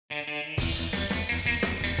Welcome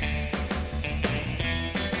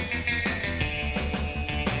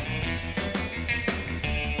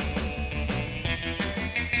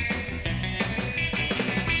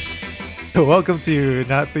to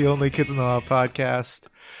Not the Only Kids in the Hall podcast.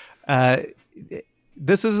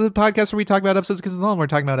 This is a podcast where we talk about episodes of Kids in the Hall. We're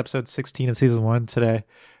talking about episode 16 of season 1 today.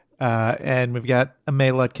 And we've got May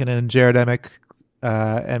Lutkin and Jared Emick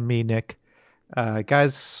and me, Nick.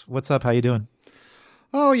 Guys, what's up? How you doing?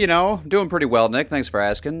 Oh, doing pretty well, Nick. Thanks for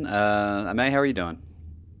asking. May, how are you doing?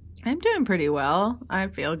 I'm doing pretty well. I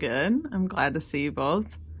feel good. I'm glad to see you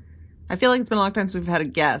both. I feel like it's been a long time since we've had a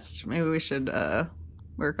guest. Maybe we should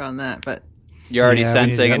work on that. But you're already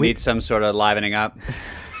sensing it needs some sort of livening up.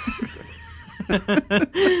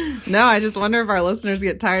 No, I just wonder if our listeners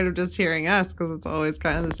get tired of just hearing us because it's always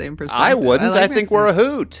kind of the same perspective. I wouldn't. I think we're a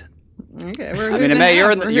hoot. Okay, we're. I mean, May,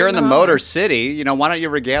 you're in the Motor City. Why don't you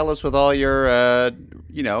regale us with all your,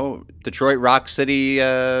 Detroit Rock City,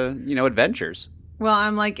 adventures? Well,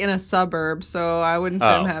 I'm like in a suburb, so I wouldn't say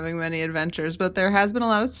I'm having many adventures. But there has been a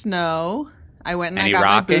lot of snow. I went and I got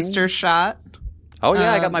my booster shot. Oh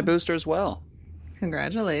yeah, I got my booster as well.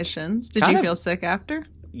 Congratulations! Did you feel sick after?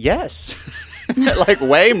 Yes. Like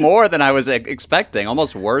way more than I was expecting.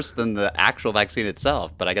 Almost worse than the actual vaccine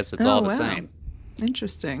itself. But I guess it's all the same.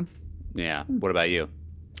 Interesting. Yeah. What about you?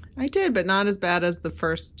 I did, but not as bad as the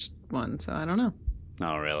first one. So I don't know.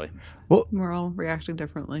 Oh, really? Well, we're all reacting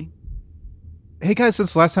differently. Hey guys,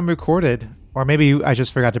 since the last time we recorded, or maybe I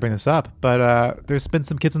just forgot to bring this up, but there's been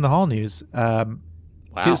some Kids in the Hall news. Wow.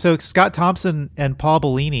 So Scott Thompson and Paul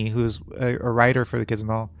Bellini, who's a writer for the Kids in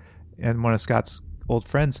the Hall and one of Scott's old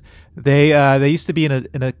friends, they used to be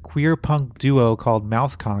in a queer punk duo called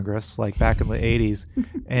Mouth Congress, like back in the 80s,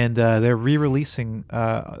 and they're re-releasing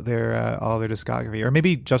all their discography, or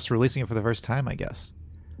maybe just releasing it for the first time, I guess.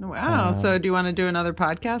 Wow. So do you want to do another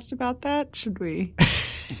podcast about that? Should we?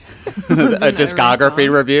 A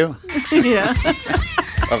discography review? Yeah.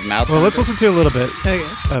 Of Mouth. Well, let's listen to a little bit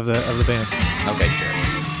of the band. Okay, sure.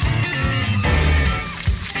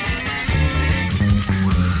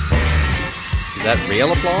 Is that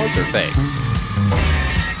real applause or fake?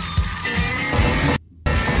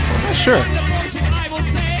 Sure.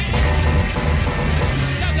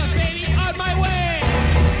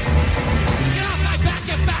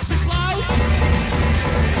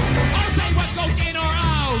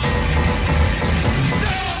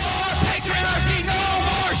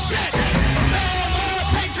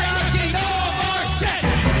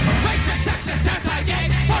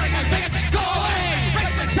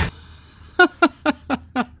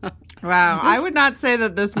 Wow, I would not say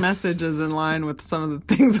that this message is in line with some of the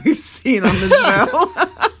things we've seen on the show.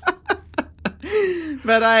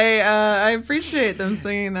 But I appreciate them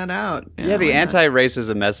singing that out. Yeah, the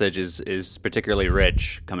anti-racism message is particularly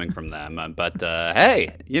rich coming from them. But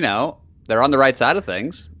hey, they're on the right side of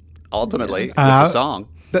things, ultimately, with the song.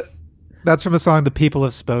 That's from the song The People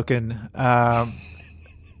Have Spoken. I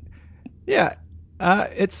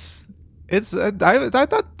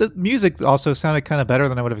thought the music also sounded kind of better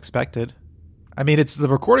than I would have expected. I mean, the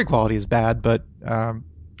recording quality is bad, but the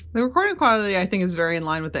recording quality I think is very in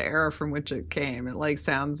line with the era from which it came. It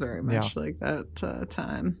sounds very much like that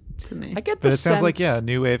time to me. But it sounds like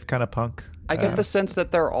new wave kind of punk. I get the sense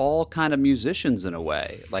that they're all kind of musicians in a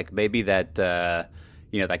way. Like maybe that that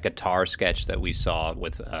guitar sketch that we saw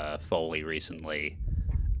with Foley recently.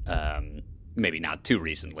 Maybe not too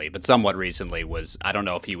recently, but somewhat recently I don't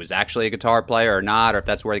know if he was actually a guitar player or not, or if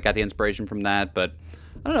that's where he got the inspiration from that, but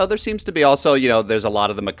I don't know. There seems to be also, there's a lot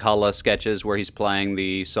of the McCullough sketches where he's playing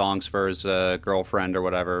the songs for his girlfriend or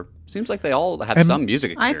whatever. Seems like they all have some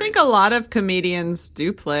music experience. I think a lot of comedians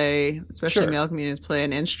do play, especially male comedians, play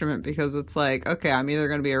an instrument because it's like, okay, I'm either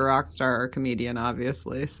going to be a rock star or a comedian,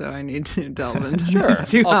 obviously, so I need to delve into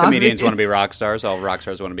these two all comedians want to be rock stars. All rock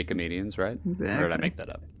stars want to be comedians, right? Exactly. Or did I make that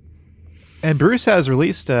up? And Bruce has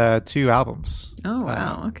released 2 albums. Oh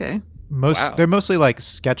wow! Okay. They're mostly like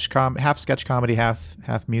half sketch comedy, half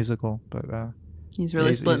musical. But he's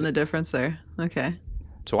really splitting the difference there. Okay.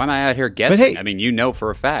 So why am I out here guessing? Hey, I mean, for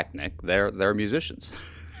a fact, Nick, they're musicians.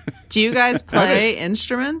 Do you guys play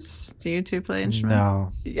instruments? Do you two play instruments?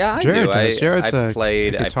 No. Yeah, I Jared do. Does. I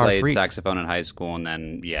played freak. saxophone in high school, and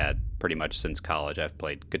then pretty much since college, I've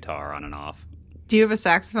played guitar on and off. Do you have a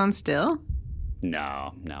saxophone still?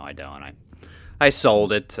 No, I don't. I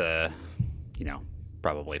sold it,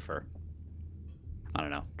 probably for, I don't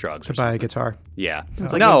know, drugs to or buy something. A guitar. Yeah.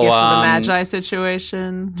 It's like a gift of the Magi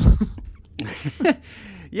situation.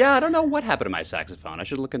 Yeah, I don't know what happened to my saxophone. I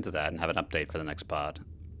should look into that and have an update for the next pod.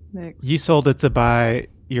 You sold it to buy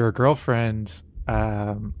your girlfriend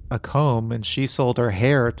a comb, and she sold her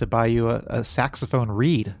hair to buy you a saxophone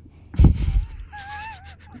reed.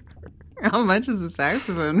 How much is a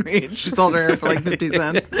saxophone reed? She sold her hair for like 50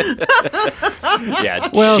 cents. Yeah,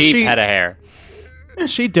 Well, cheap head of hair.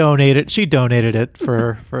 She donated it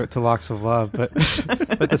for to Locks of Love, but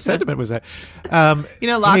the sentiment was that Locks hey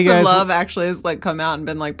of guys, Love actually has like come out and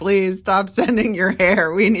been like, please stop sending your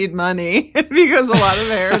hair. We need money because a lot of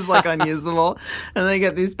hair is like unusable, and they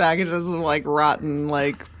get these packages of like rotten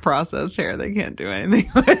like processed hair they can't do anything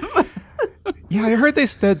with. Yeah, I heard they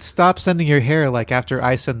said stop sending your hair like after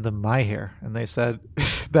I send them my hair, and they said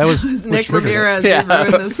that was what Nick triggered it. Ramirez. Yeah. You've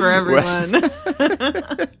ruined this for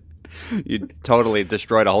everyone. You totally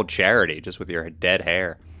destroyed a whole charity just with your dead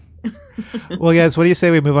hair. Well, guys, what do you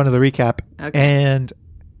say we move on to the recap? Okay. And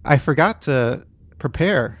I forgot to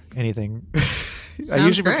prepare anything. I Sounds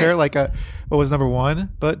usually great. prepare like what was number one,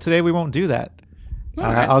 but today we won't do that. All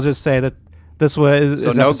right. I'll just say that this was So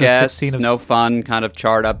is no episode guests, 16 of no fun kind of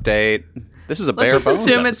chart update. This is a bare Let's just bones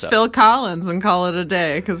assume it's episode. Phil Collins and call it a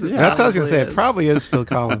day. Because That's what I was going to say. It probably is Phil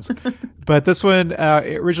Collins. But this one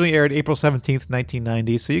it originally aired April 17th,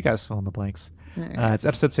 1990. So you guys fill in the blanks. It's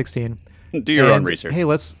episode 16. Do your own And, research. Hey,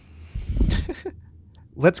 let's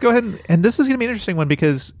go ahead and this is going to be an interesting one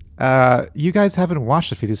because you guys haven't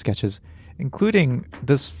watched a few of these sketches, including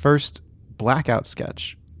this first blackout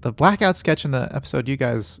sketch. The blackout sketch in the episode you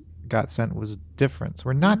guys got sent was different. So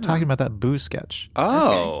we're not talking about that boo sketch.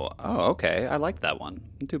 Okay. I like that one.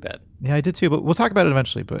 Too bad. Yeah, I did too, but we'll talk about it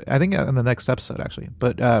eventually. But I think in the next episode, actually.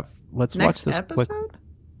 But let's watch this quick. episode?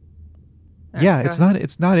 Yeah, Go it's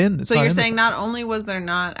ahead. not in. So you're saying not only was there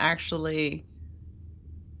not actually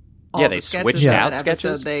all Yeah, the they sketches switched in out that episode,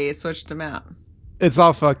 sketches? they switched them out. It's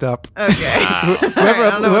all fucked up. Okay. Whoever I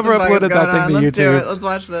don't know what whoever the fuck is uploaded that going on. thing to Let's do YouTube. it. Let's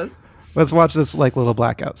watch this. Let's watch this like little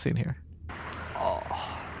blackout scene here.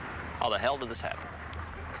 How the hell did this happen?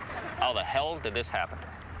 How the hell did this happen?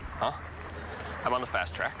 Huh? I'm on the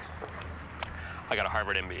fast track. I got a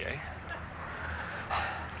Harvard MBA.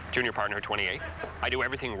 Junior partner at 28. I do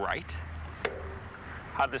everything right.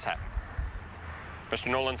 How did this happen? Mr.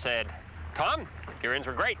 Nolan said, Tom, your ends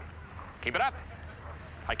were great. Keep it up.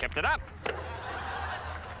 I kept it up.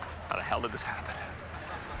 How the hell did this happen?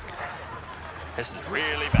 This is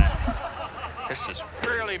really bad. This is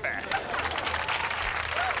really bad.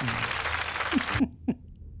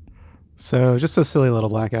 So just a silly little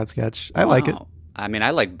blackout sketch. I like it. Wow. I mean,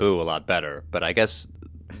 I like Boo a lot better, but I guess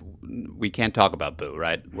we can't talk about Boo,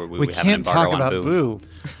 right? We have an can't talk embargo on about Boo.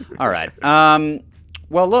 All right.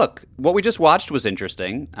 Well, look, what we just watched was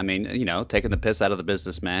interesting. I mean, taking the piss out of the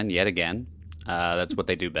businessman yet again. That's what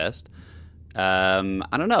they do best. I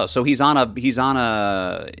don't know. So he's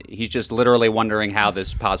just literally wondering how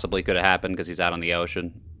this possibly could have happened because he's out on the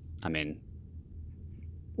ocean. I mean,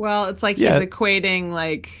 Well, it's like Yeah. he's equating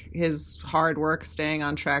like his hard work staying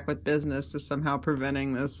on track with business to somehow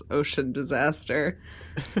preventing this ocean disaster.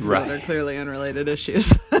 right. They're clearly unrelated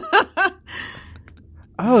issues.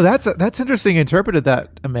 Oh, that's interesting. Interpreted that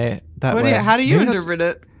way. How do you Maybe that's- interpret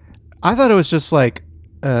it? I thought it was just like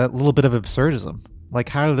a little bit of absurdism. Like,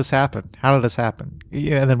 how did this happen? How did this happen?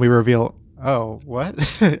 Yeah, and then we reveal, oh, what?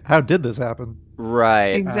 How did this happen?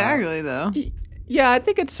 Right. Exactly, though. Yeah, I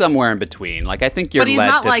think it's somewhere in between. Like, I think you're But he's led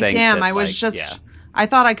not to like, think damn, that, I was like, just, yeah. I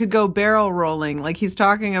thought I could go barrel rolling. Like, he's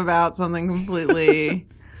talking about something completely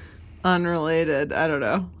unrelated. I don't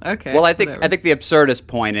know. Okay. Well, I think whatever. the absurdist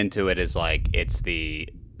point into it is like it's the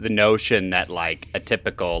notion that like a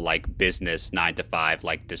typical like business 9-to-5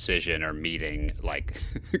 like decision or meeting like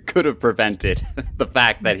could have prevented the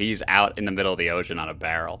fact that he's out in the middle of the ocean on a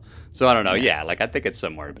barrel. So I don't know. Yeah, like I think it's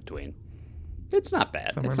somewhere in between. It's not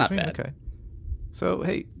bad. Somewhere It's in not between? bad. Okay. So,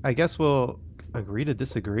 hey, I guess we'll agree to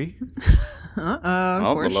disagree. Oh,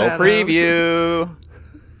 a little foreshadow. preview.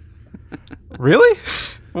 Really?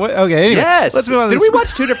 What? Okay. Anyway, Yes. Let's move on. to Did this. we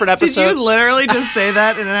watch two different Did episodes? you literally just say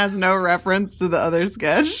that and it has no reference to the other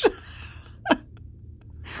sketch?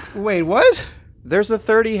 Wait, what? There's a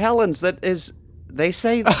 30 Helens that is. They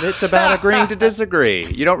say it's about agreeing to disagree.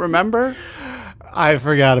 You don't remember? I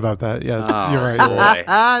forgot about that. Yes, Oh, you're right.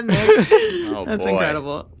 boy. Nick. Oh, That's boy.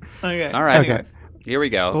 incredible. Okay. All right. Okay. Here we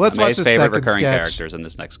go. Well, let's watch Amay's the favorite second recurring sketch. characters in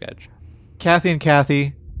this next sketch. Kathy and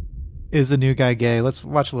Kathy is the new guy gay. Let's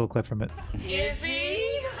watch a little clip from it. Is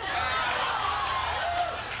he?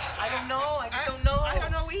 I don't know. I just don't know. I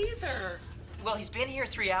don't know either. Well, he's been here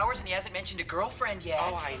 3 hours and he hasn't mentioned a girlfriend yet.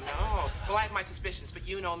 Oh, I know. Well, I have my suspicions, but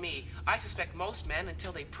you know me. I suspect most men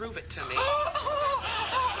until they prove it to me.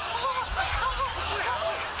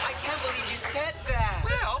 I can't believe you said that.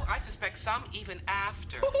 Well, I suspect some even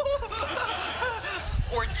after.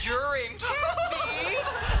 Or during.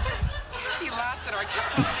 Kathy Lassiter, I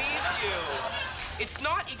can't believe you. It's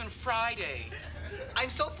not even Friday. I'm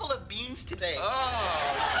so full of beans today.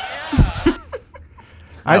 Oh, yeah.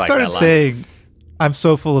 I like started that line. saying, "I'm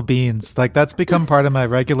so full of beans." Like that's become part of my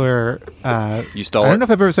regular. You stole I don't it? know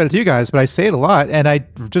if I've ever said it to you guys, but I say it a lot, and I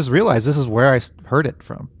just realized this is where I heard it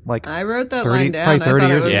from. Like I wrote that 30 line down. probably I 30 thought it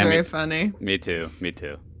years was ago. very Yeah, funny. Me too.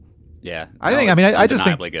 Yeah. I think- I mean, I just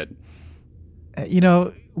think- undeniably good. you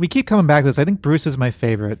know, we keep coming back to this. I think Bruce is my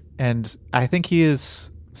favorite, and I think he is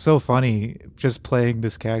so funny just playing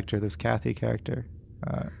this character, this Kathy character.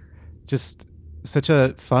 Just such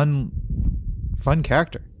a fun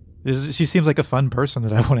character. She seems like a fun person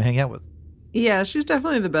that I want to hang out with. Yeah, she's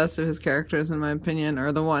definitely the best of his characters, in my opinion,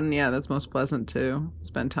 or the one, that's most pleasant to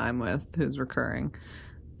spend time with, who's recurring.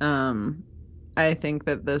 I think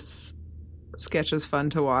that this sketch is fun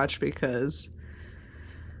to watch because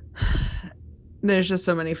there's just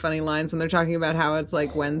so many funny lines when they're talking about how it's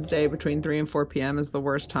like Wednesday between 3 and 4 p.m. is the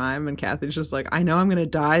worst time, and Kathy's just like, I know I'm going to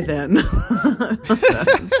die then.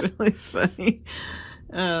 That's really funny.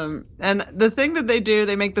 And the thing that they do,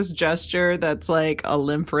 they make this gesture that's like a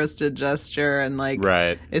limp-wristed gesture, and like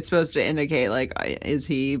Right. it's supposed to indicate like, is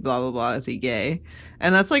he blah blah blah, is he gay?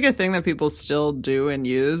 And that's like a thing that people still do and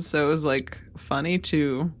use. So it was like funny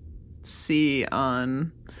to see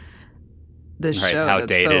on this Right, show how that's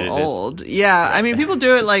dated so it is. old. Yeah, I mean, people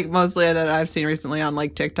do it like mostly that I've seen recently on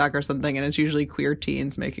like TikTok or something, and it's usually queer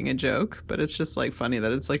teens making a joke. But it's just like funny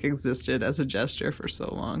that it's like existed as a gesture for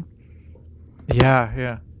so long.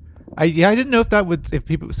 Yeah. I didn't know if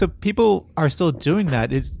people are still doing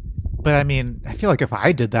that. But I mean, I feel like if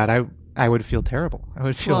I did that, I would feel terrible. I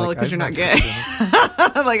would feel Well, like because I'm you're not not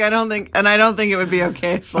gay. Like I don't think it would be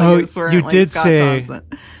okay if like, Oh, this weren't you like did Scott say- Thompson.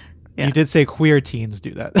 Yeah. You did say queer teens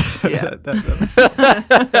do that. Yeah.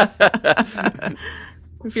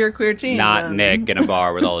 If you're a queer teen, Not then- Nick in a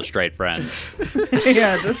bar with all his straight friends.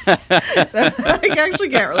 Yeah, I actually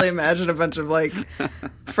can't really imagine a bunch of like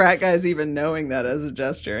frat guys even knowing that as a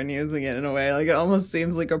gesture and using it in a way like it almost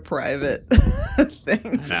seems like a private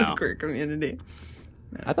thing for the know. queer community.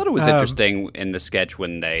 I thought it was interesting in the sketch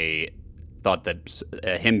when they thought that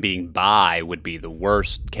him being bi would be the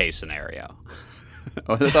worst case scenario.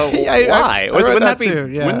 So why? I read that be too,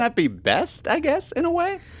 yeah. wouldn't that be best? I guess in a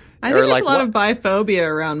way. I think Or, there's like, a lot what- of biphobia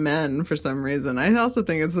around men for some reason. I also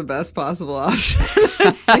think it's the best possible option.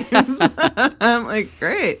 It seems. I'm like,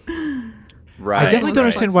 great. Right. I definitely don't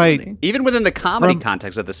understand why. Even within the comedy From-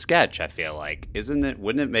 context of the sketch, I feel like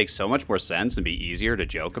wouldn't it make so much more sense and be easier to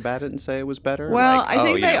joke about it and say it was better? Well, Like, I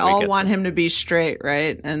think you they know, we all get want the- him to be straight,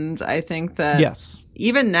 right? And I think that Yes.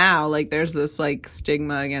 even now, like, there's this like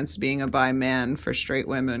stigma against being a bi man for straight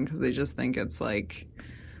women because they just think it's like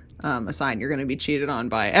a sign you're going to be cheated on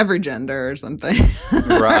by every gender or something.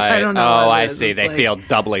 Right. I don't know. Oh, what it I is. see. It's They like- feel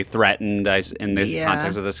doubly threatened in the Yeah.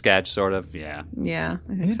 context of the sketch, sort of. Yeah. Yeah,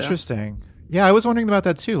 I think so. Interesting. Yeah, I was wondering about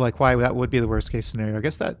that too. Like, why that would be the worst case scenario. I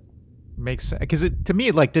guess that makes sense because to me,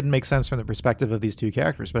 it like didn't make sense from the perspective of these two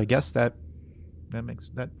characters. But I guess that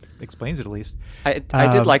explains it at least. I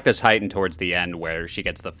did like this heightened towards the end where she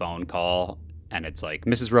gets the phone call and it's like,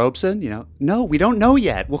 Mrs. Robeson, no, we don't know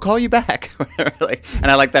yet. We'll call you back. And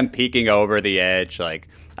I like them peeking over the edge. Like,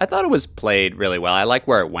 I thought it was played really well. I like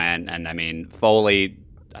where it went. And I mean, Foley,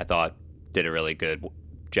 I thought did a really good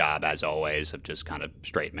job as always of just kind of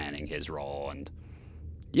straight manning his role. And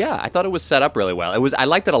yeah, I thought it was set up really well. I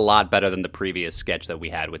liked it a lot better than the previous sketch that we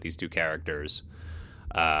had with these two characters.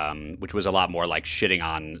 Which was a lot more like shitting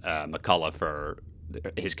on McCullough for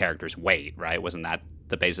his character's weight, right? Wasn't that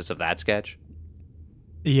the basis of that sketch?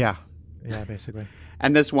 Yeah, basically.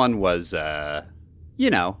 And this one was,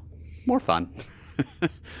 more fun.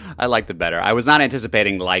 I liked it better. I was not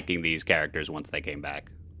anticipating liking these characters once they came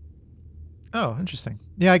back. Oh, interesting.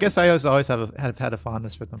 Yeah, I guess I always have had a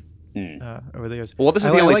fondness for them over the years. Well, this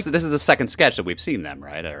is I like- this is the second sketch that we've seen them,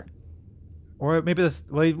 right? Or maybe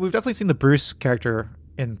we've definitely seen the Bruce character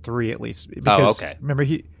in 3 at least. Because, okay. Remember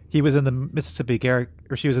he was in the Mississippi Gary,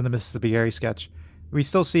 or she was in the Mississippi Gary sketch. We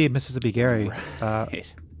still see Mississippi Gary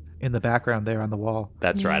Right. in the background there on the wall.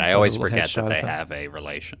 That's right. I A always little forget headshot that of they him. have a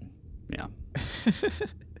relation. Yeah.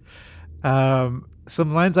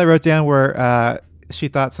 Some lines I wrote down were she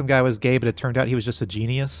thought some guy was gay, but it turned out he was just a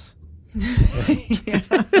genius. Yeah,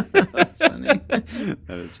 that's funny. That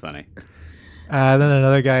is funny. Then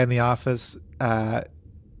another guy in the office, Bruce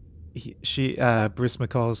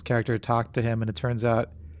McCall's character talked to him, and it turns out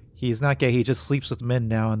he's not gay. He just sleeps with men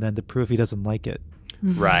now and then to prove he doesn't like it.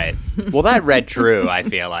 Right. Well, that read true. I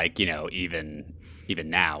feel like even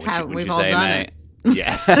now. We've Would all you say, done May? it.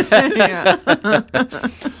 Yeah. Yeah.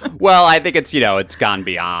 Well, I think it's gone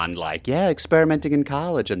beyond like, experimenting in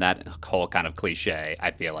college and that whole kind of cliche.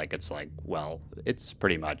 I feel like it's like, well, it's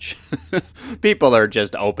pretty much people are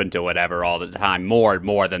just open to whatever all the time, more and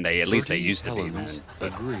more than they used to be. Man.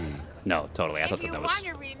 Agree. No, totally. I thought If you that was. want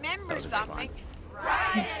to remember was a big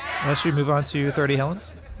something, Should we move on to 30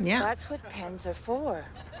 Helens? Yeah. That's what pens are for.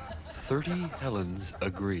 30 Helens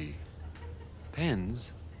agree.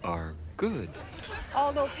 Pens are good.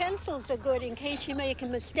 Although pencils are good in case you make a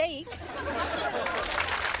mistake.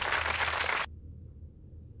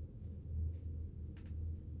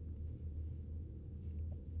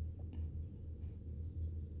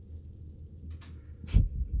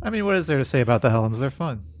 I mean, what is there to say about the Helens? They're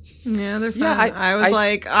fun. Yeah, they're fun. Yeah, I was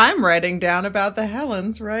like, I'm writing down about the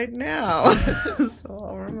Helens right now. So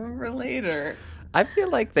I'll remember later. I feel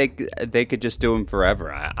like they could just do them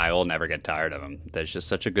forever. I will never get tired of them. There's just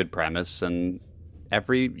such a good premise, and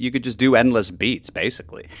you could just do endless beats.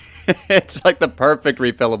 Basically, it's like the perfect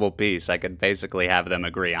refillable piece. I could basically have them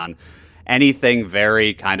agree on anything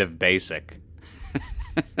very kind of basic.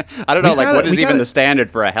 I don't know, what is even the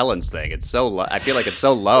standard for a Helens thing? It's so low. I feel like it's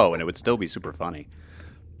so low, and it would still be super funny.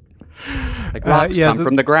 Like rocks come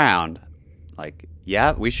from the ground. Like,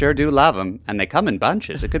 yeah, we sure do love them, and they come in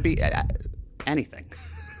bunches. It could be anything.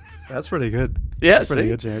 That's pretty good. Yeah, that's pretty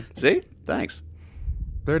good, Jared. See, thanks.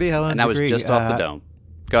 30 Helens. And that was agree. just off the dome.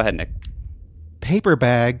 Go ahead, Nick. Paper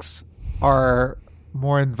bags are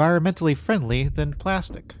more environmentally friendly than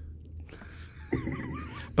plastic.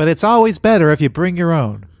 But it's always better if you bring your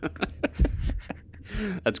own.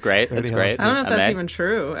 That's great. That's great. I don't know if that's even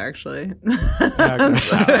true, actually.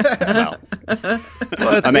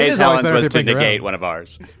 Well, Amaze Helens was to negate one of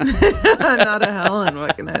ours. Not a Helen,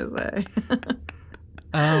 what can I say?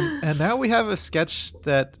 And now we have a sketch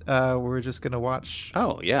that we're just going to watch.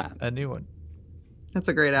 Oh, yeah. A new one. That's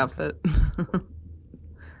a great outfit.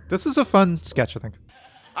 This is a fun sketch, I think.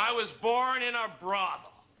 I was born in a brothel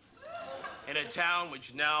in a town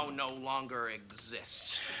which now no longer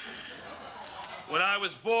exists. When I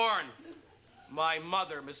was born, my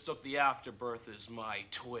mother mistook the afterbirth as my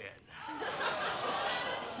twin.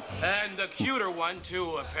 And the cuter one,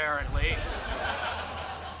 too, apparently.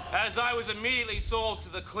 As I was immediately sold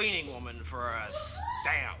to the cleaning woman for a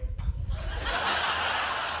stamp.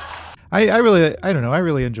 I don't know. I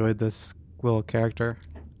really enjoyed this little character.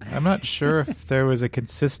 I'm not sure if there was a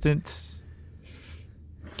consistent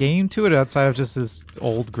game to it outside of just this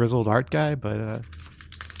old grizzled art guy, but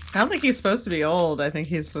I don't think he's supposed to be old. I think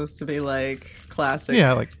he's supposed to be like classic.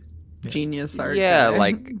 Yeah, like genius art. Yeah, guy.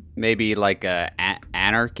 like maybe like a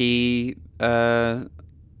anarchy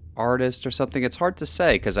artist or something. It's hard to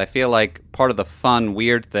say because I feel like part of the fun,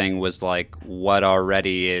 weird thing was like what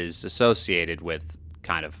already is associated with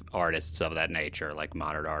kind of artists of that nature, like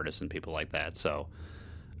modern artists and people like that. So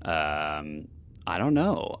I don't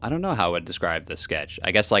know. I don't know how I would describe the sketch.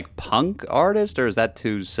 I guess like punk artist, or is that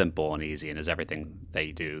too simple and easy? And is everything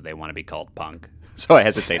they do, they want to be called punk? So I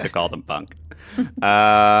hesitate to call them punk.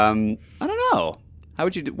 I don't know. How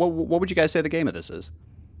would you do? What would you guys say the game of this is?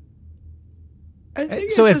 I think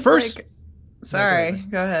so it's at just first, like, sorry,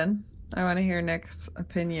 go ahead. I want to hear Nick's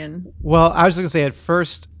opinion. Well, I was going to say at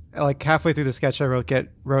first, like halfway through the sketch, I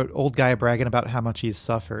wrote old guy bragging about how much he's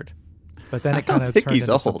suffered, but then it kind of turned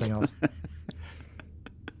into something else.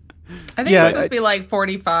 I think it's supposed to be like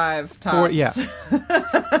 45 tops. Yeah,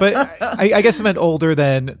 but I guess I meant older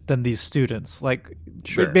than these students. Like,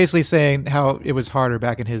 basically saying how it was harder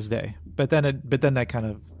back in his day. But then that kind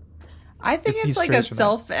of. I think it's like a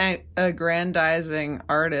self-aggrandizing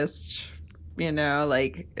artist. You know,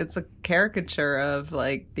 like it's a caricature of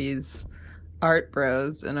like these art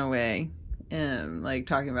bros in a way, and like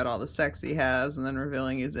talking about all the sex he has, and then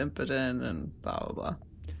revealing he's impotent and blah blah blah,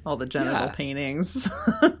 all the genital paintings.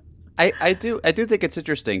 I do think it's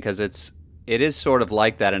interesting because it is sort of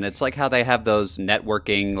like that, and it's like how they have those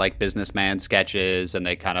networking like businessman sketches, and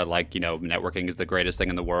they kind of like, you know, networking is the greatest thing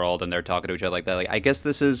in the world, and they're talking to each other like that. Like, I guess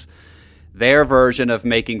this is their version of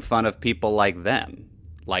making fun of people like them,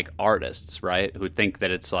 like artists, right? Who think that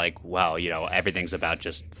it's like, well, you know, everything's about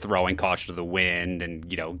just throwing caution to the wind and,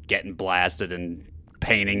 you know, getting blasted and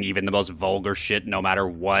painting even the most vulgar shit no matter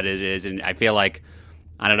what it is. And I feel like,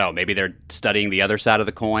 I don't know, maybe they're studying the other side of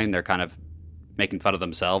the coin. They're kind of making fun of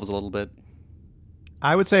themselves a little bit.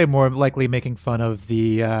 I would say more likely making fun of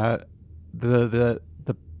their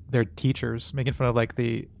teachers, making fun of like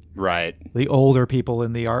the older people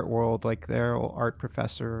in the art world, like their art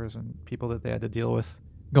professors and people that they had to deal with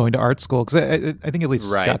going to art school. Because I think at least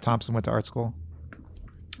Scott Thompson went to art school.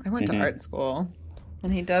 I went to art school,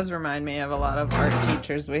 and he does remind me of a lot of art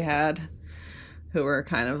teachers we had who were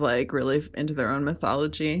kind of like really into their own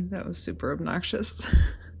mythology. That was super obnoxious.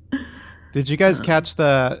 Did you guys catch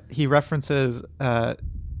he references a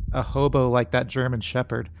hobo like that German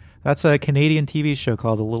Shepherd? That's a Canadian TV show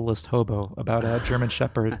called The Littlest Hobo about a German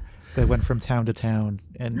Shepherd that went from town to town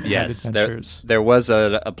and had adventures. There was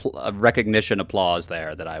a recognition applause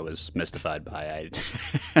there that I was mystified by.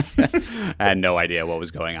 I had no idea what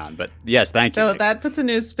was going on, but yes, thank you. So that puts a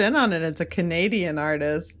new spin on it. It's a Canadian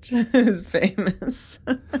artist who's famous.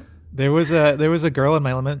 There was a girl in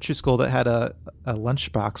my elementary school that had a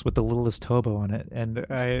lunchbox with The Littlest Hobo on it, and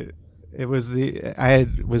I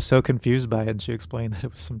was so confused by it, and she explained that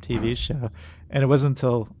it was some TV show, and it wasn't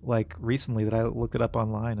until like recently that I looked it up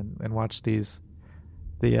online and watched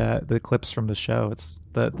the clips from the show. It's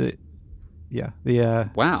the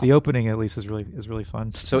opening at least is really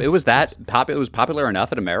fun. So it was it was popular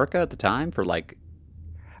enough in America at the time for like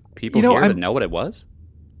people here to know what it was.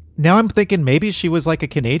 Now I'm thinking maybe she was like a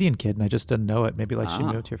Canadian kid and I just didn't know it. Maybe like she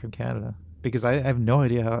moved here from Canada, because I have no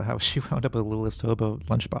idea how she wound up with a Littlest Hobo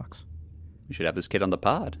lunchbox. You should have this kid on the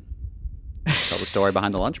pod. Tell the story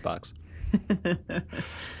behind the lunchbox.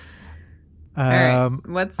 All right.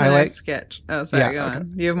 What's the next sketch? Oh, sorry, go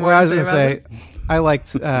on. You have more to say about this? I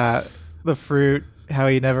liked the fruit, how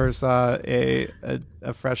he never saw a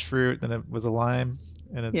fresh fruit, and it was a lime,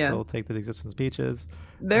 and it still take the existence of peaches.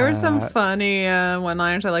 There were some funny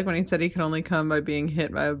one-liners. I like when he said he could only come by being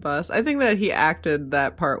hit by a bus. I think that he acted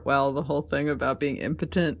that part well, the whole thing about being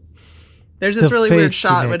impotent. There's this really weird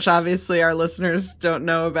shot, which obviously our listeners don't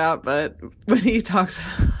know about, but when he talks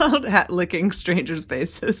about licking strangers'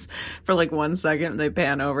 faces for like 1 second, they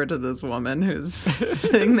pan over to this woman who's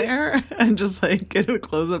sitting there and just like get a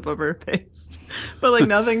close-up of her face. But like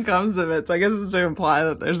nothing comes of it, so I guess it's to imply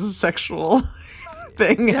that there's a sexual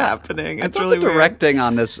thing happening. It's really the directing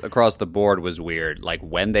on this across the board was weird. Like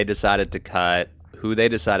when they decided to cut, who they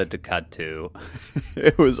decided to cut to.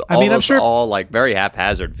 It was all like very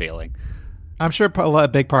haphazard feeling. I'm sure a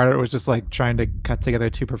big part of it was just like trying to cut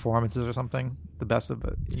together two performances or something. The best of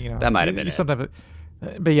it, That might have been sometimes.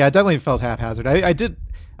 But yeah, it definitely felt haphazard. I don't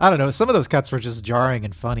know. Some of those cuts were just jarring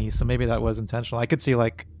and funny, so maybe that was intentional. I could see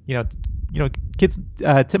like kids,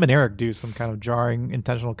 Tim and Eric do some kind of jarring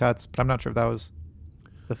intentional cuts, but I'm not sure if that was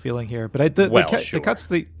the feeling here. But the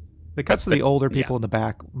cuts to the older people in the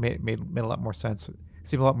back made a lot more sense.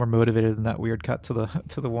 Seemed a lot more motivated than that weird cut to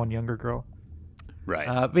the one younger girl. Right.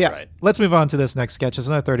 But yeah, let's move on to this next sketch. It's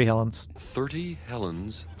another 30 Helens. 30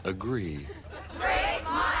 Helens agree. Great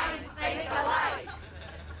minds think alike.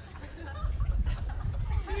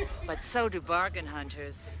 But so do bargain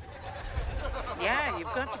hunters. Yeah,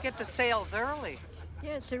 you've got to get to sales early.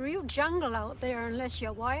 Yeah, it's a real jungle out there unless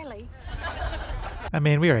you're wily. I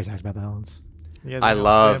mean, we already talked about the Helens. I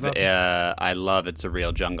love It's a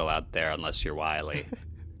Real Jungle Out There unless you're wily.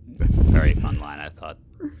 Very fun line, I thought.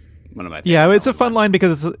 One of my it's a fun line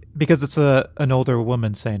because it's an older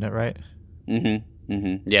woman saying it, right? Mm-hmm.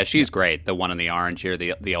 Mm-hmm. Yeah, she's great. The one in the orange here,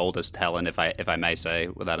 the oldest Helen, if I may say,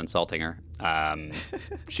 without insulting her.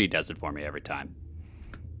 She does it for me every time.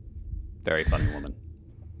 Very funny woman.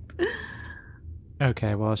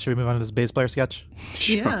 Okay, well, should we move on to this bass player sketch?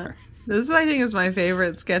 Sure. Yeah. This, I think, is my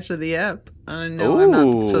favorite sketch of the ep. I know I'm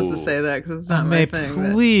not supposed to say that because it's not my thing.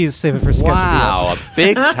 Please save it for sketch of the ep. Wow, a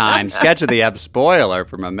big-time sketch of the ep spoiler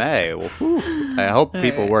from May. Well, I hope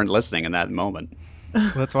people weren't listening in that moment.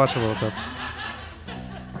 Let's watch a little bit.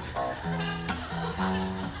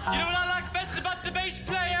 Do you know what I like best about the bass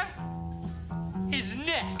player? His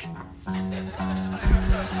neck.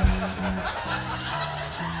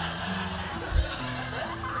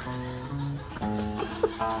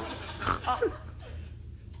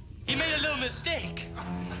 He made a little mistake.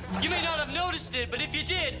 You may not have noticed it, but if you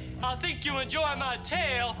did, I think you'll enjoy my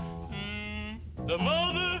tale. The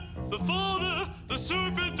mother, the father, the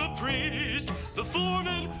serpent, the priest, the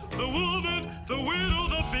foreman, the woman, the widow,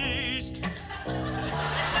 the beast.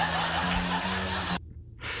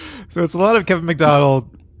 So it's a lot of Kevin McDonald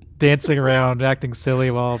dancing around, acting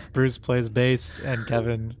silly while Bruce plays bass and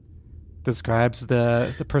Kevin describes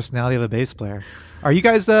the personality of a bass player. Are you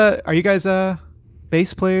guys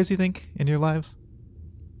bass players, you think, in your lives?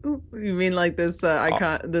 You mean like this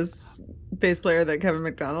this bass player that Kevin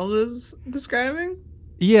McDonald is describing?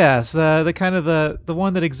 Yes, the kind of the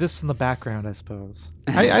one that exists in the background, I suppose.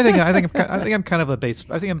 I think I'm kind of a bass.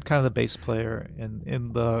 I think I'm kind of the bass player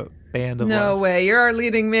in the band of. No life. way! You're our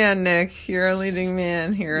leading man, Nick. You're our leading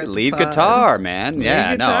man here at lead the pod. guitar, man.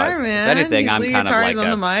 Lead guitar, man. If anything, I'm kind of like on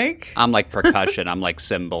the mic. I'm like percussion. I'm like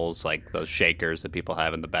cymbals, like those shakers that people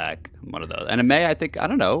have in the back. I'm one of those. And in May, I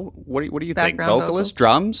don't know. What do you think? Background Vocalist, vocals.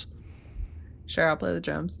 drums? Sure, I'll play the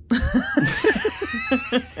drums.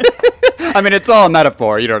 I mean, it's all a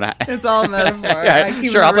metaphor. You don't have. It's all a metaphor. Yeah,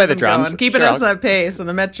 sure, I'll play the drums. Keeping us at pace and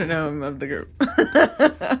the metronome of the group.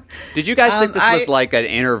 Did you guys think this was like an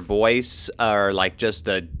inner voice or like just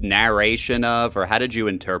a narration of, or how did you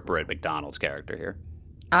interpret McDonald's character here?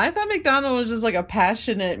 I thought McDonald was just like a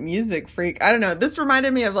passionate music freak. I don't know. This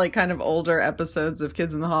reminded me of like kind of older episodes of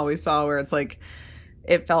Kids in the Hall we saw where it's like,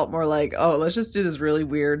 it felt more like, oh, let's just do this really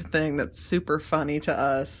weird thing that's super funny to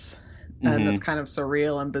us. And that's kind of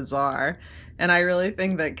surreal and bizarre. And I really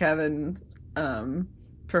think that Kevin's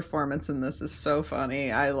performance in this is so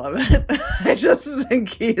funny. I love it. I just think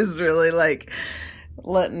he is really like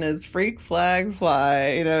letting his freak flag fly.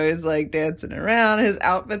 You know, he's like dancing around. His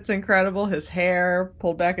outfit's incredible. His hair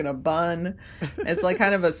pulled back in a bun. It's like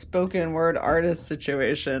kind of a spoken word artist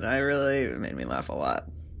situation. It made me laugh a lot.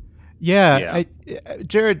 Yeah.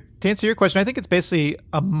 Jared, to answer your question, I think it's basically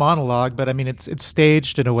a monologue, but I mean, it's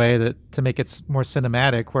staged in a way that to make it more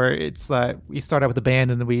cinematic, where it's like we start out with the band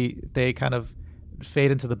and then they kind of fade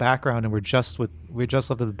into the background, and we're just left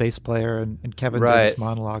with the bass player and Kevin doing this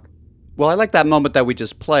monologue. Well, I like that moment that we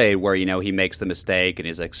just played where, you know, he makes the mistake and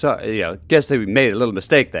he's like, so, you know, guess that we made a little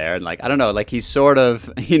mistake there. And like, I don't know, like he's sort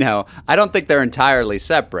of, you know, I don't think they're entirely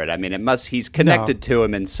separate. I mean, he's connected to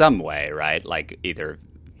him in some way, right? Like either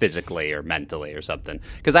physically or mentally or something.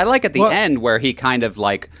 Because I like at the end where he kind of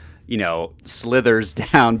like, you know, slithers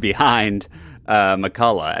down behind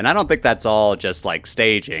McCullough, and I don't think that's all just like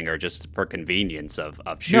staging or just for convenience of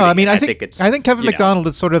shooting. No, I mean, I think Kevin you McDonald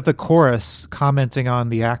is sort of the chorus commenting on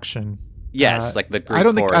the action. Yes, like the group I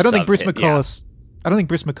don't think Bruce McCullough. I don't think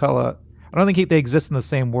Bruce McCullough. I don't think they exist in the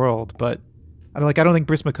same world, but I don't think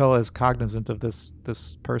Bruce McCullough is cognizant of this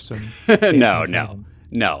person.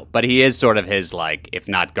 No, but he is sort of his, like, if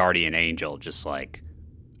not guardian angel, just like,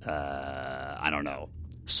 I don't know,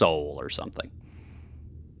 soul or something.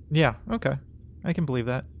 Yeah, okay. I can believe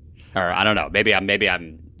that. Or I don't know, maybe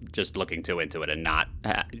I'm just looking too into it and not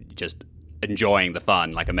just enjoying the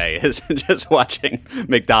fun like May is and just watching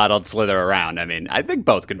McDonald slither around. I mean, I think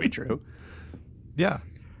both can be true. Yeah.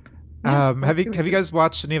 Have you guys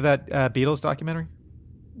watched any of that Beatles documentary?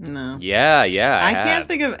 No. Yeah. I can't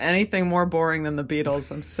think of anything more boring than the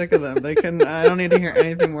Beatles. I'm sick of them. I don't need to hear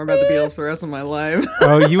anything more about the Beatles for the rest of my life.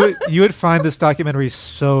 Oh, you would find this documentary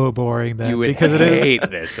so boring then. You would because hate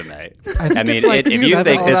this, mate. I mean, if you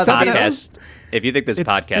think this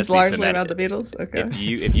podcast it's largely about the Beatles. Okay.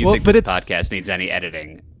 If you think this podcast needs any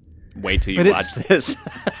editing, wait till you watch this.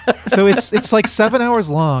 So it's like 7 hours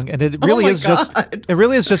long, and it really is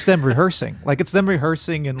just them rehearsing. Like it's them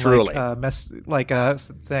rehearsing and truly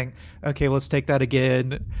saying, okay, well, let's take that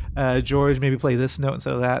again. George, maybe play this note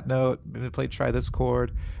instead of that note. Maybe try this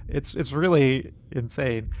chord. It's really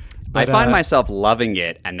insane. But, I find myself loving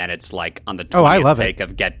it, and then it's like on the 20th take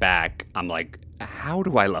of Get Back, I'm like, how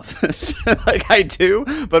do I love this? Like I do,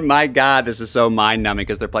 but my God, this is so mind-numbing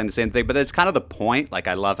because they're playing the same thing. But it's kind of the point. Like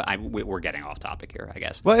I love. We're getting off topic here, I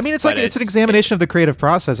guess. Well, I mean, it's an examination of the creative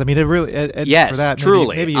process. I mean, it really. Yes, for that,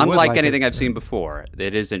 truly. Maybe unlike anything I've seen before,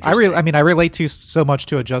 it is interesting. I relate to so much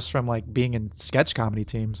to it just from like being in sketch comedy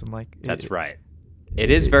teams and like. That's right. It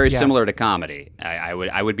is very similar to comedy.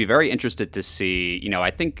 I would be very interested to see, you know, I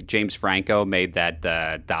think James Franco made that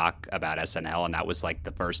doc about SNL, and that was like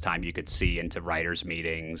the first time you could see into writers'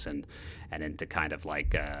 meetings and into kind of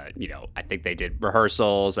like, you know, I think they did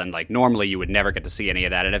rehearsals, and like normally you would never get to see any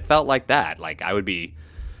of that, and it felt like that. Like I would be,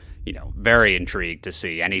 you know, very intrigued to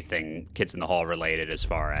see anything Kids in the Hall related as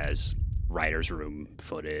far as writer's room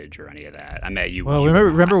footage or any of that. I mean,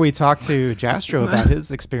 remember we talked to Jastro about his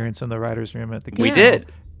experience in the writer's room at the We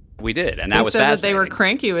did, and that was said fascinating. That they were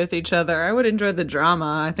cranky with each other. I would enjoy the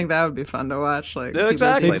drama. I think that would be fun to watch. Like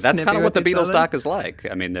exactly, that's kind of what the Beatles doc is like.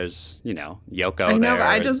 I mean, there's Yoko. I know, but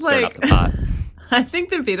I just like up the pot. I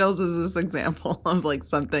think the Beatles is this example of like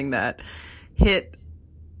something that hit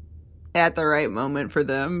at the right moment for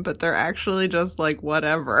them, but they're actually just like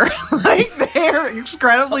whatever. Like they're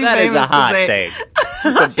incredibly famous. That is a hot take.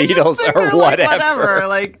 The Beatles are whatever.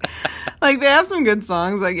 Like they have some good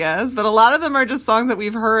songs, I guess, but a lot of them are just songs that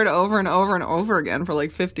we've heard over and over and over again for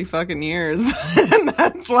like 50 fucking years, and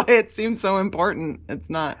that's why it seems so important. It's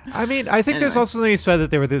not. I mean, I think there's also something said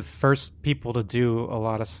that they were the first people to do a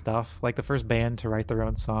lot of stuff, like the first band to write their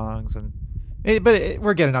own songs and.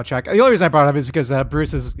 We're getting off track. The only reason I brought it up is because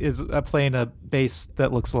Bruce is playing a bass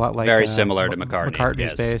that looks a lot like very similar to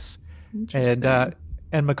McCartney's bass, and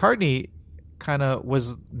McCartney kind of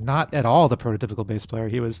was not at all the prototypical bass player.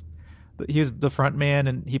 He was the front man,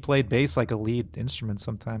 and he played bass like a lead instrument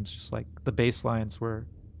sometimes. Just like the bass lines were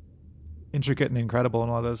intricate and incredible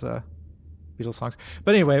in all those Beatles songs.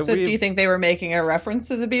 But anyway, So do you think they were making a reference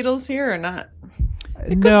to the Beatles here or not?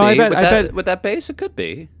 No, I bet with that bass, it could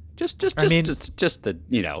be. Just the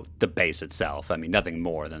the bass itself. I mean, nothing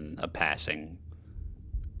more than a passing.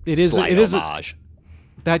 It is homage.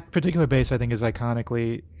 That particular bass, I think, is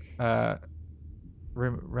iconically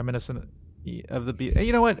reminiscent of the beat.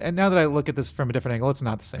 You know what? And now that I look at this from a different angle, it's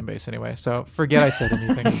not the same bass anyway. So forget I said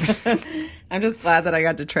anything. I'm just glad that I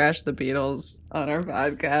got to trash the Beatles on our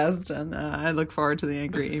podcast, and I look forward to the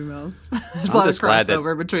angry emails. There's a lot of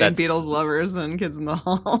crossover between Beatles lovers and Kids in the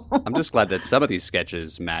Hall. I'm just glad that some of these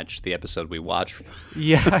sketches match the episode we watched.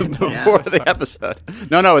 Yeah, before the episode.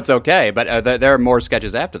 No, it's okay. But there are more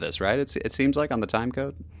sketches after this, right? It seems like on the time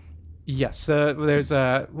code. Yes, there's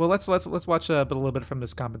let's watch a little bit from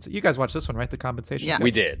this compensation. You guys watched this one, right? The compensation. Yeah, sketch?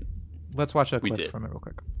 we did. Let's watch a clip from it real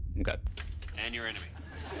quick. Okay. And your enemy.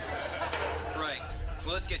 Right.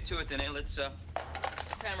 Well, let's get to it then. Let's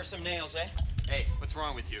hammer some nails, eh? Hey, what's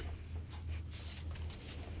wrong with you?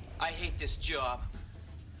 I hate this job.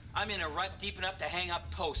 I'm in a rut deep enough to hang up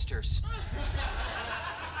posters.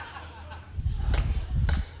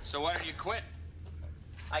 So why don't you quit?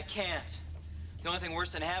 I can't. The only thing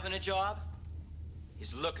worse than having a job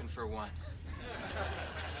is looking for one.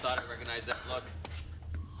 Thought I recognized that look.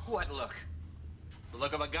 What look? The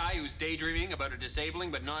look of a guy who's daydreaming about a disabling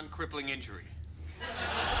but non-crippling injury.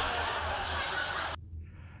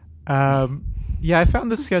 Yeah, I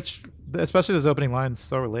found this sketch, especially those opening lines,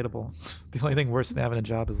 so relatable. The only thing worse than having a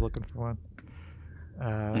job is looking for one.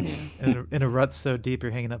 In a rut so deep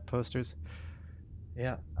you're hanging up posters.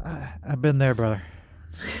 Yeah, I've been there, brother.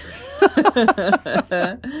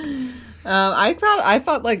 I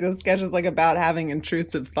thought like this sketch is like about having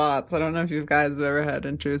intrusive thoughts. I don't know if you guys have ever had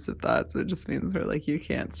intrusive thoughts. It just means where like you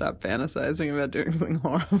can't stop fantasizing about doing something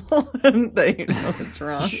horrible and that you know it's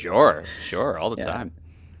wrong. Sure, all the time.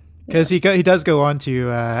 Because he does go on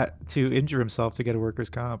to injure himself to get a workers'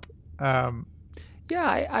 comp. I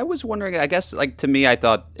was wondering. I guess like to me, I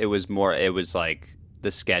thought it was like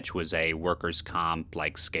the sketch was a workers' comp,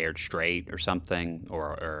 like Scared Straight or something,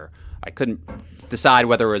 or I couldn't decide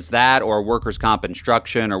whether it was that or workers' comp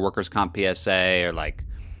instruction or workers' comp PSA or like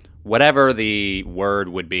whatever the word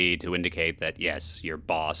would be to indicate that, yes, your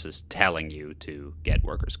boss is telling you to get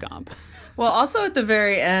workers' comp. Well, also at the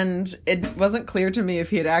very end, it wasn't clear to me if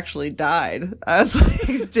he had actually died. I was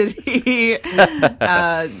like, did he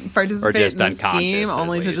participate in the scheme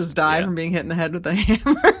only to just die from being hit in the head with a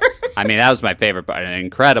hammer? I mean, that was my favorite part. An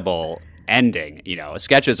incredible ending. You know,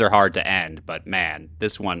 sketches are hard to end, but man,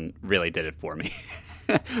 this one really did it for me.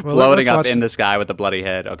 Floating up in the sky with a bloody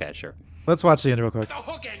head. Okay, sure. Let's watch the end real quick.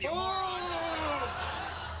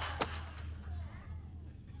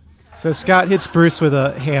 So Scott hits Bruce with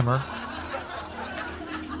a hammer.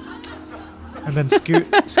 And then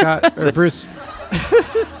Bruce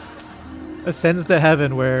ascends to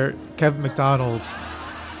heaven where Kevin McDonald,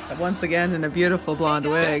 once again in a beautiful blonde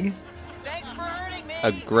wig.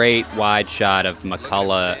 A great wide shot of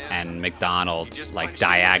McCullough and McDonald like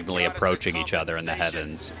diagonally approaching each other in the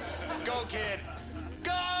heavens. Go, kid!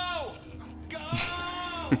 Go!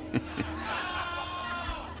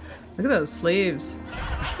 Look at those sleeves.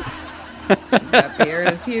 He's got beer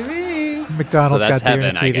and a TV. McDonald's got beer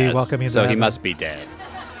and a TV. Welcome you. So he must be dead.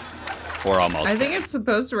 Or almost. I think it's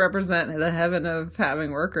supposed to represent the heaven of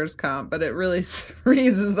having workers' comp, but it really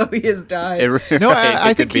reads as though he has died.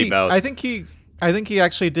 I think he. Both. I think he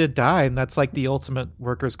actually did die, and that's like the ultimate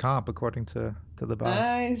workers' comp, according to the boss.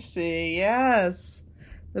 I see. Yes,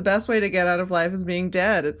 the best way to get out of life is being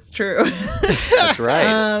dead. It's true. That's right.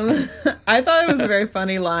 I thought it was a very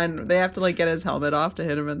funny line. They have to like get his helmet off to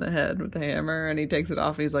hit him in the head with the hammer, and he takes it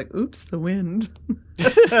off, and he's like, "Oops, the wind."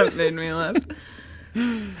 That made me laugh.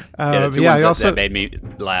 The two ones that made me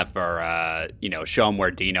laugh are, show him where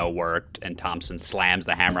Dino worked, and Thompson slams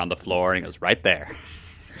the hammer on the floor, and he goes, right there.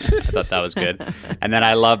 I thought that was good. And then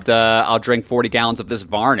I loved, I'll drink 40 gallons of this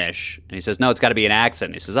varnish. And he says, no, it's got to be an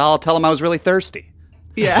accident. He says, I'll tell him I was really thirsty.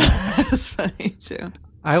 Yeah, that was funny, too.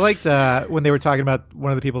 I liked when they were talking about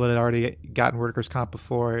one of the people that had already gotten workers' comp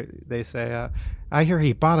before, they say, I hear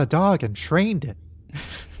he bought a dog and trained it.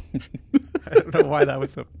 I don't know why that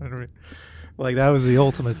was so funny. Like, that was the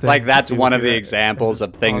ultimate thing. Like, that's one of the examples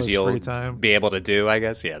of things you'll be able to do, I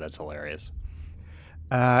guess. Yeah, that's hilarious.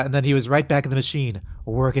 And then he was right back in the machine,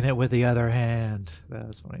 working it with the other hand. That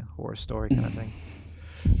was funny. Horror story kind of thing.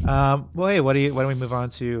 Well, hey, why don't we move on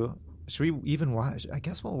to... Should we even watch... I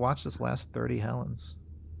guess we'll watch this last 30 Helens.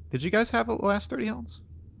 Did you guys have a last 30 Helens?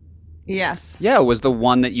 Yes. Yeah, it was the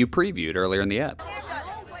one that you previewed earlier in the app.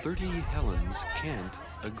 30 Helens can't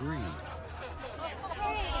agree.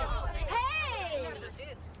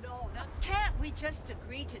 Can't we just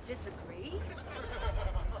agree to disagree?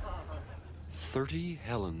 30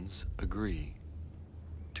 Helens agree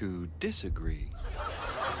to disagree.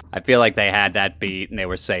 I feel like they had that beat and they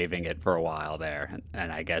were saving it for a while there.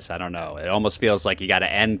 And I guess, I don't know, it almost feels like you got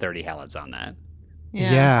to end 30 Helens on that.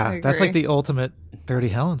 Yeah, that's like the ultimate 30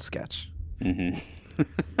 Helen sketch. Mm-hmm.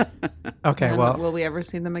 Okay, And well, will we ever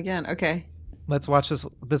see them again? Okay. let's watch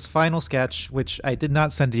this final sketch, which I did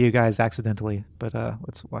not send to you guys accidentally, but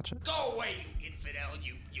let's watch it. Go away, you infidel,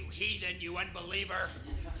 you heathen, you unbeliever.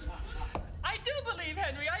 I do believe,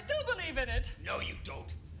 Henry. I do believe in it. No, you don't.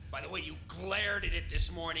 By the way you glared at it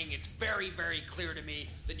this morning, it's very, very clear to me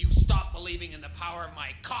that you stopped believing in the power of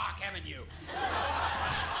my cock, haven't you?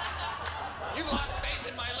 You've lost faith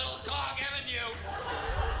in my little cock, haven't you?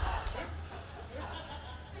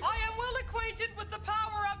 I am well acquainted with the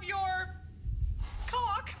power of your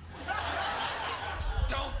cock.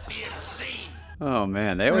 Don't be obscene. Oh,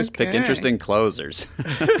 man, they always pick Okay. interesting closers.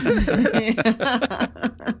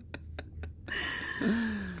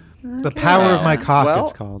 The power of my cock, Well,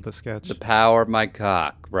 it's called, the sketch. The power of my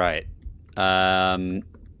cock, right.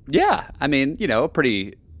 Yeah, I mean, you know, a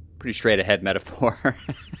pretty straight ahead metaphor.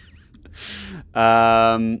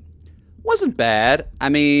 Wasn't bad. I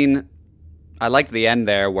mean, I liked the end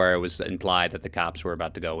there where it was implied that the cops were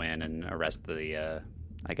about to go in and arrest the,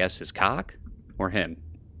 I guess, his cock? Or him?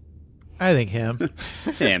 I think him.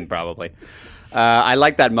 Him, probably. I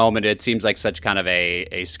like that moment. It seems like such kind of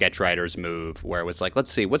a sketch writer's move where it was like,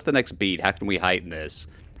 let's see, what's the next beat? How can we heighten this?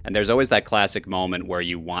 And there's always that classic moment where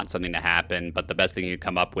you want something to happen, but the best thing you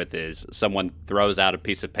come up with is someone throws out a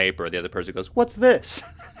piece of paper, the other person goes, what's this?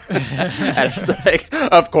 And it's like,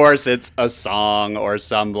 of course, it's a song or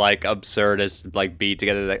some like absurdist like beat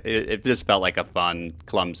together. It just felt like a fun,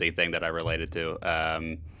 clumsy thing that I related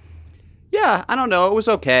to. Yeah, I don't know. It was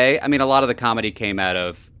okay. I mean, a lot of the comedy came out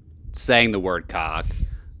of saying the word cock.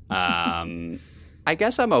 I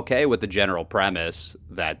guess I'm okay with the general premise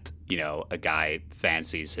that, you know, a guy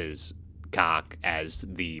fancies his cock as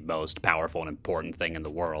the most powerful and important thing in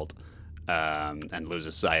the world, and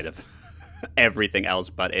loses sight of everything else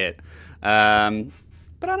but it. But I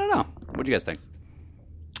don't know. What do you guys think?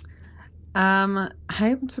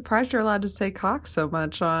 I'm surprised you're allowed to say cock so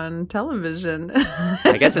much on television.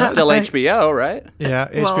 I guess it's still HBO, right? Yeah,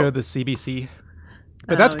 HBO, Well- the CBC.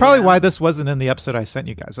 But that's probably why this wasn't in the episode I sent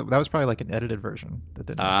you guys. That was probably like an edited version. That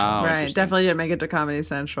didn't. Right, definitely didn't make it to Comedy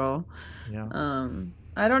Central. Yeah.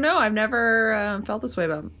 I don't know. I've never felt this way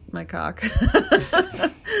about my cock.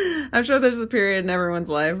 I'm sure there's a period in everyone's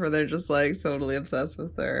life where they're just like totally obsessed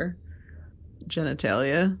with their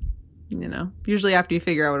genitalia. You know, usually after you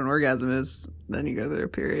figure out what an orgasm is, then you go through a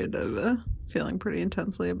period of feeling pretty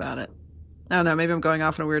intensely about it. I don't know. Maybe I'm going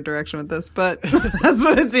off in a weird direction with this, but that's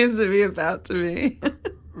what it seems to be about to me.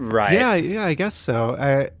 Right. Yeah, I guess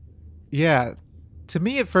so. Yeah. To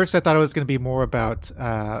me, at first, I thought it was going to be more about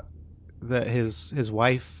his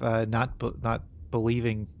wife not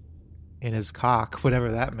believing in his cock,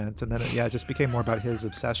 whatever that meant, and then it just became more about his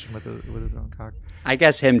obsession with his own cock. I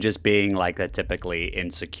guess him just being like a typically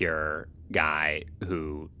insecure guy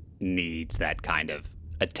who needs that kind of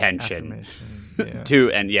attention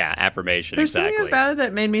affirmation. There's exactly. something about it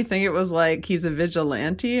that made me think it was like he's a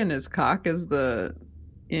vigilante and his cock is the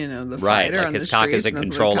right, fighter like on his the cock streets, is in and that's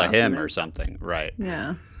what control of cops him meant. or something. Right.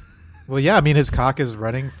 Yeah. Well, yeah, I mean, his cock is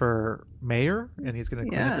running for mayor, and he's going to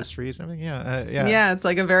clean up Yeah. the streets and everything. Yeah. Yeah, it's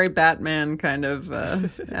like a very Batman kind of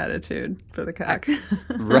attitude for the cock.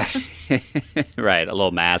 Right. Right. A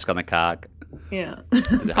little mask on the cock. Yeah.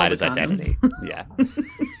 To hide his identity. Yeah.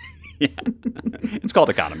 Yeah. It's called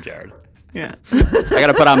a condom, Jared. Yeah. I got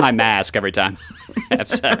to put on my mask every time I have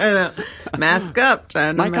sex. I know. Mask up,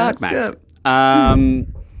 trying to My cock mask mask. up.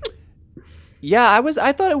 Yeah,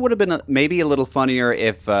 I thought it would have been maybe a little funnier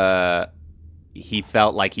if he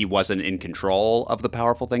felt like he wasn't in control of the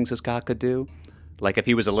powerful things his cock could do. Like if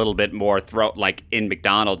he was a little bit more like in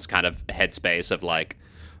McDonald's kind of headspace of like,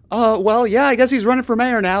 oh, well, yeah, I guess he's running for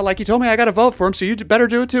mayor now. Like he told me I got to vote for him, so you better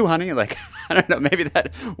do it too, honey. Like, I don't know, maybe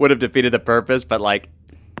that would have defeated the purpose, but like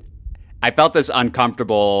I felt this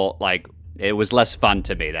uncomfortable, like it was less fun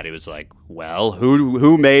to me that he was like, well,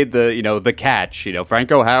 who made the catch,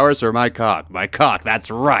 Franco Harris or my cock? My cock, that's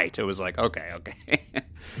right. It was like, okay.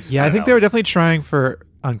 Yeah, I think they were definitely trying for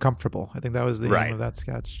uncomfortable. I think that was the aim of that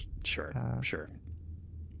sketch. Sure.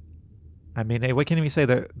 I mean, what can we say?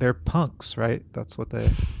 They're punks, right? That's what they.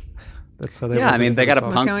 That's how they. Yeah, I mean, they got a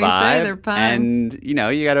themselves. punk vibe, They're punks. and you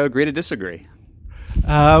got to agree to disagree.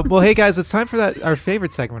 Well, hey guys, it's time for our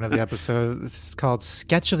favorite segment of the episode. This is called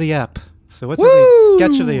Sketch of the Ep. So what's the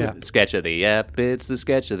sketch of the ep? Sketch of the ep. It's the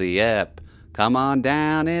sketch of the ep. Come on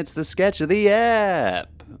down, it's the sketch of the ep.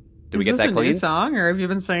 Did we get that Is this a clean? new song, or have you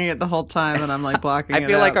been singing it the whole time and I'm like blocking it I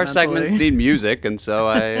feel like out our mentally? segments need music, and so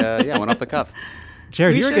I went off the cuff.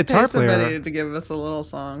 Jared, We you're a should guitar pay somebody player. to give us a little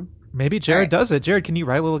song. Maybe Jared All right. does it. Jared, can you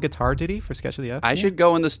write a little guitar ditty for Sketch of the F? I should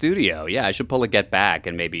go in the studio. Yeah, I should pull a Get Back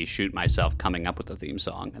and maybe shoot myself coming up with a theme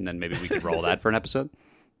song, and then maybe we could roll that for an episode.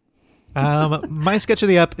 My Sketch of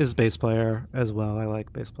the Up is bass player as well. I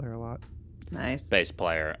like bass player a lot. Nice. Bass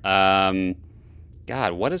player.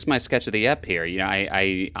 God, what is my sketch of the ep here? You know,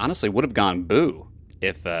 I honestly would have gone Boo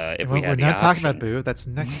if we had We're the not talking about option. Boo. That's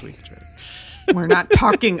next week, Jared. We're not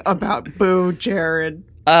talking about Boo, Jared.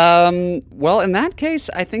 Well, in that case,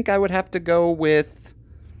 I think I would have to go with.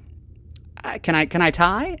 Can I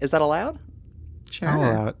tie? Is that allowed? Sure. I'll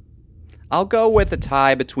allow it. I'll go with a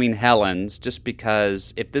tie between Helens, just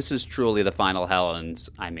because if this is truly the final Helens,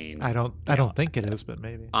 I mean, I don't think it is, but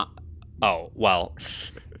maybe. oh well.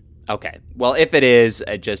 Okay. Well, if it is,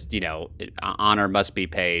 just honor must be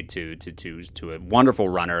paid to a wonderful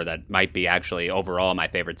runner that might be actually overall my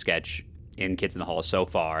favorite sketch in Kids in the Hall so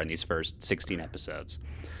far in these first 16 episodes.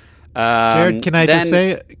 Jared, can I just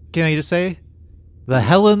say, the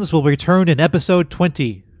Helens will return in episode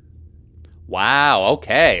 20. Wow.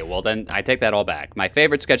 Okay. Well, then I take that all back. My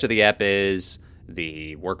favorite sketch of the ep is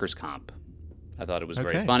the workers' comp. I thought it was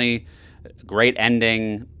very Okay. funny, great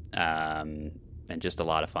ending, and just a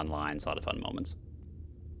lot of fun lines, a lot of fun moments.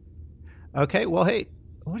 Okay, well, hey,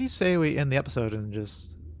 what do you say we end the episode and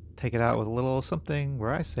just take it out with a little something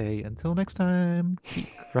where I say, until next time, keep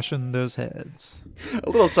crushing those heads. A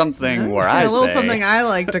little something where I a little say something I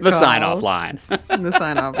like to the call sign-off line. The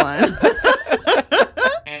sign-off line.